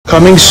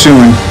Coming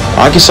soon,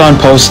 Pakistan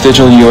Post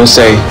Digital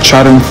USA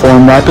try to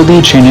inform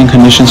rapidly changing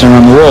conditions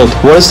around the world.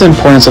 What is the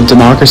importance of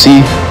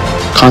democracy,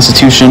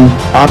 constitution,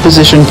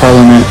 opposition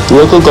parliament,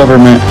 local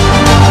government,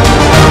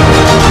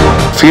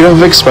 freedom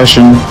of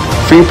expression,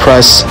 free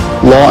press,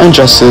 law and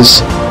justice,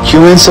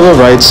 human and civil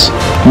rights,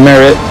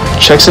 merit,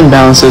 checks and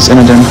balances in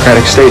a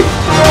democratic state.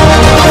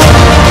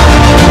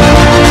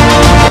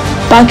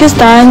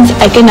 Pakistan's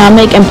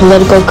economic and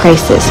political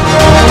crisis.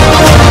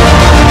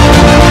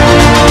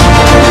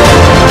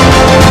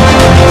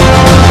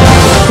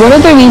 What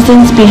are the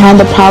reasons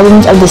behind the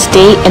problems of the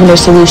state and their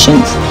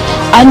solutions?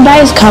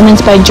 Unbiased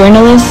comments by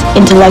journalists,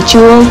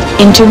 intellectuals,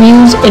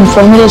 interviews,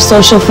 informative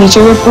social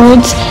feature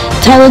reports,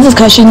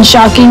 tele-discussions,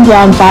 shocking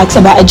ground facts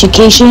about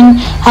education,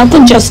 health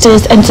and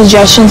justice, and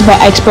suggestions by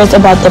experts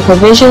about the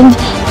provisions,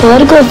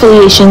 political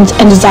affiliations,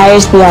 and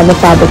desires beyond the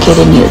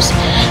fabricated news.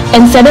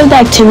 Instead of the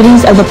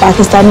activities of the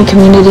Pakistani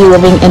community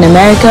living in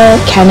America,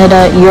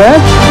 Canada,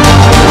 Europe,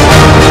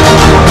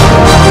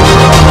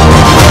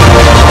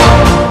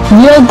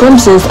 real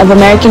glimpses of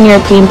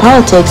American-European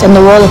politics and the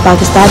world of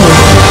Pakistanis.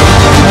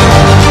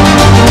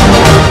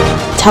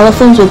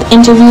 Telefilms with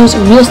interviews,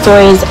 real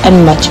stories,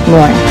 and much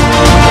more.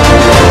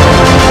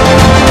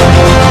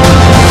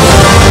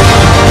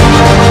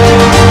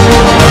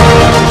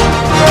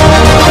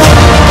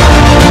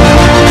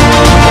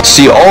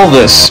 See all of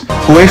this?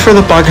 Wait for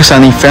the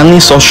Pakistani friendly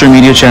social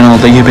media channel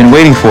that you've been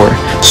waiting for.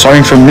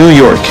 Starting from New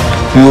York,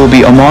 we will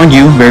be among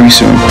you very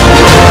soon.